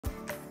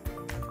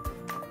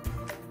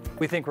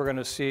We think we're going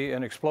to see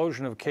an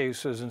explosion of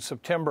cases in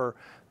September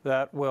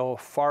that will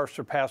far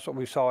surpass what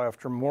we saw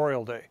after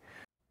Memorial Day.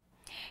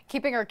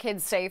 Keeping our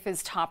kids safe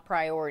is top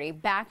priority.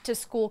 Back to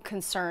school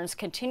concerns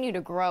continue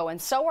to grow,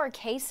 and so are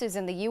cases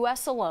in the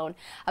U.S. alone.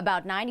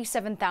 About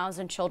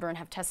 97,000 children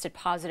have tested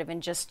positive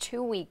in just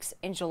 2 weeks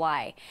in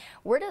July.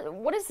 What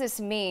does this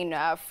mean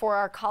for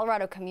our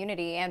Colorado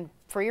community and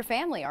for your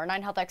family? Our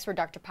 9Health expert,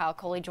 Dr.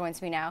 Kohli,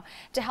 joins me now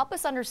to help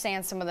us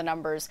understand some of the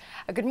numbers.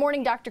 Good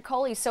morning, Dr.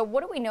 Kohli. So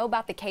what do we know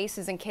about the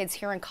cases and kids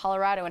here in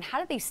Colorado, and how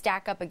do they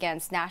stack up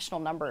against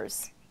national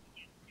numbers?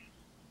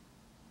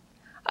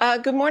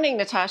 Good morning,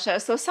 Natasha.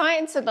 So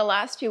science in the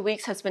last few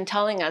weeks has been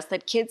telling us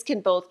that kids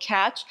can both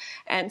catch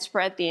and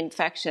spread the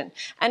infection.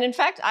 And in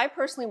fact, I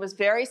personally was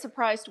very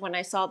surprised when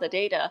I saw the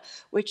data,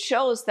 which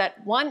shows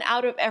that 1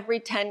 out of every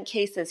 10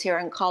 cases here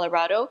in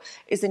Colorado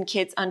is in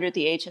kids under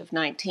the age of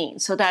 19.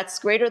 So that's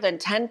greater than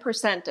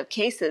 10% of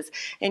cases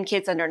in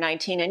kids under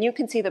 19. And you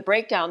can see the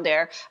breakdown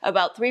there.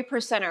 About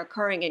 3% are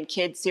occurring in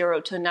kids 0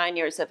 to 9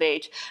 years of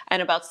age,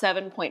 and about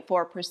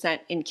 7.4%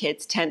 in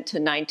kids 10 to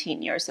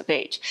 19 years of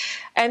age.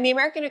 And the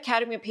American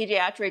Academy of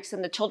Pediatrics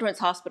and the Children's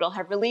Hospital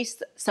have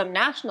released some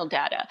national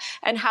data.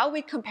 And how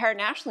we compare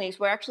nationally is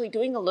we're actually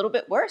doing a little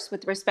bit worse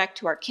with respect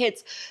to our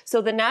kids.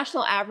 So the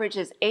national average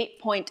is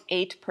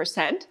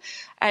 8.8%.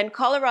 And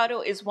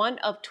Colorado is one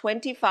of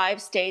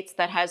 25 states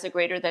that has a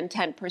greater than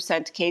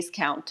 10% case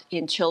count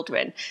in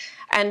children.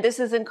 And this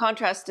is in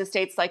contrast to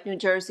states like New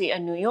Jersey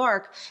and New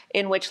York,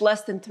 in which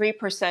less than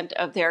 3%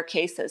 of their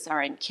cases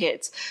are in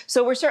kids.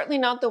 So we're certainly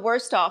not the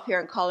worst off here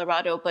in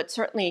Colorado, but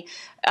certainly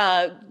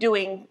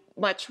doing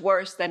much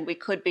worse than we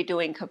could be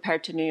doing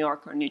compared to New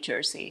York or New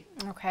Jersey.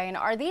 Okay, and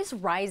are these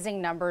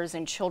rising numbers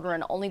in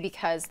children only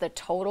because the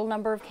total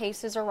number of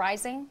cases are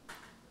rising?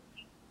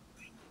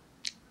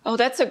 Oh,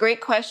 that's a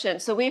great question.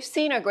 So we've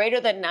seen a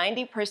greater than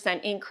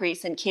 90%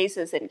 increase in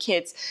cases in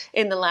kids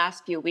in the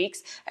last few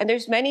weeks, and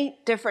there's many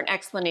different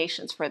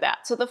explanations for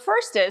that. So the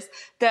first is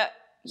that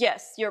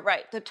yes, you're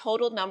right. The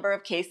total number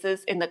of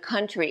cases in the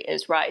country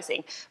is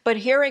rising. But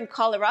here in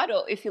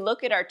Colorado, if you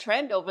look at our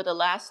trend over the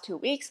last 2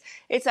 weeks,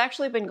 it's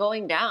actually been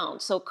going down.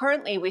 So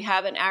currently we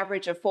have an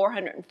average of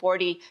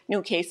 440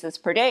 new cases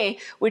per day,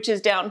 which is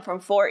down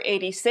from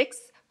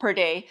 486 per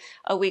day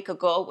a week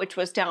ago, which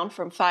was down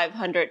from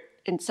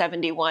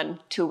 571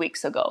 2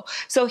 weeks ago.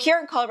 So here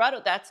in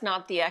Colorado, that's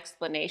not the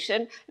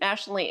explanation.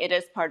 Nationally, it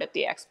is part of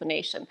the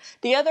explanation.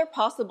 The other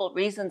possible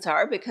reasons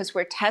are because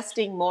we're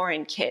testing more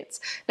in kids.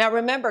 Now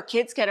remember,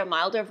 kids get a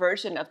milder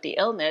version of the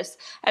illness,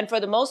 and for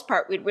the most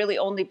part, we'd really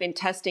only been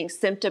testing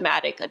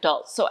symptomatic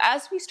adults. So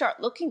as we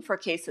start looking for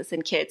cases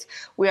in kids,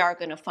 we are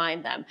going to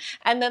find them.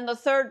 And then the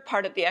third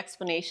part of the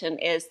explanation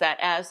is that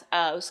as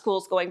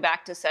schools going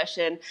back to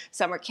session,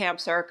 summer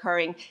camps are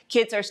occurring,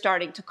 kids are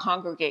starting to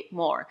congregate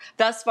more.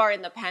 Thus far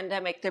in the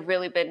pandemic, they've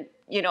really been,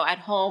 at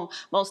home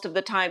most of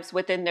the times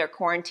within their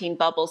quarantine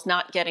bubbles,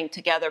 not getting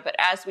together. But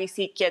as we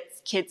see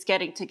kids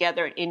getting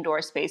together in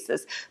indoor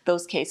spaces,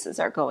 those cases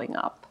are going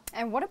up.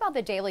 And what about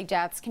the daily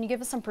deaths? Can you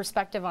give us some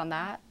perspective on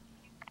that?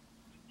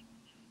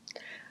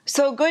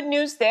 So good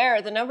news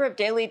there. The number of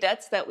daily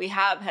deaths that we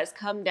have has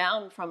come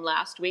down from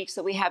last week.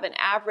 So we have an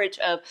average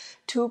of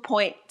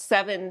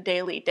 2.7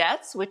 daily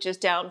deaths, which is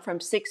down from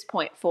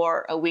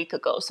 6.4 a week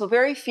ago. So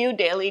very few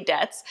daily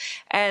deaths.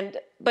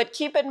 But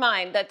keep in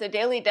mind that the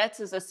daily deaths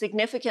is a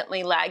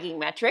significantly lagging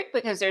metric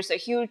because there's a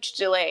huge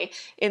delay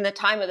in the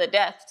time of the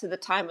death to the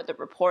time of the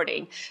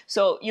reporting.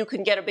 So you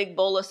can get a big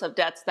bolus of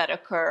deaths that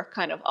occur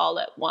kind of all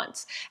at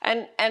once.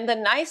 And the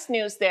nice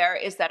news there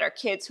is that our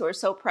kids, who are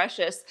so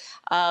precious,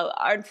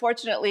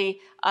 fortunately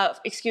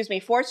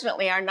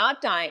are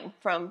not dying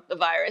from the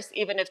virus,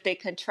 even if they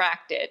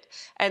contract it.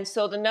 And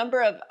so the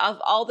number of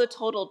all the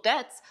total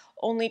deaths,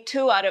 only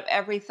 2 out of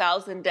every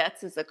 1,000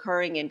 deaths is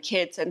occurring in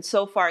kids. And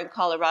so far in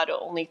Colorado,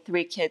 only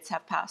 3 kids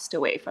have passed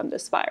away from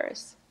this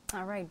virus.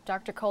 All right,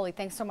 Dr. Kohli,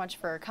 thanks so much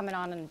for coming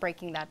on and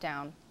breaking that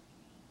down.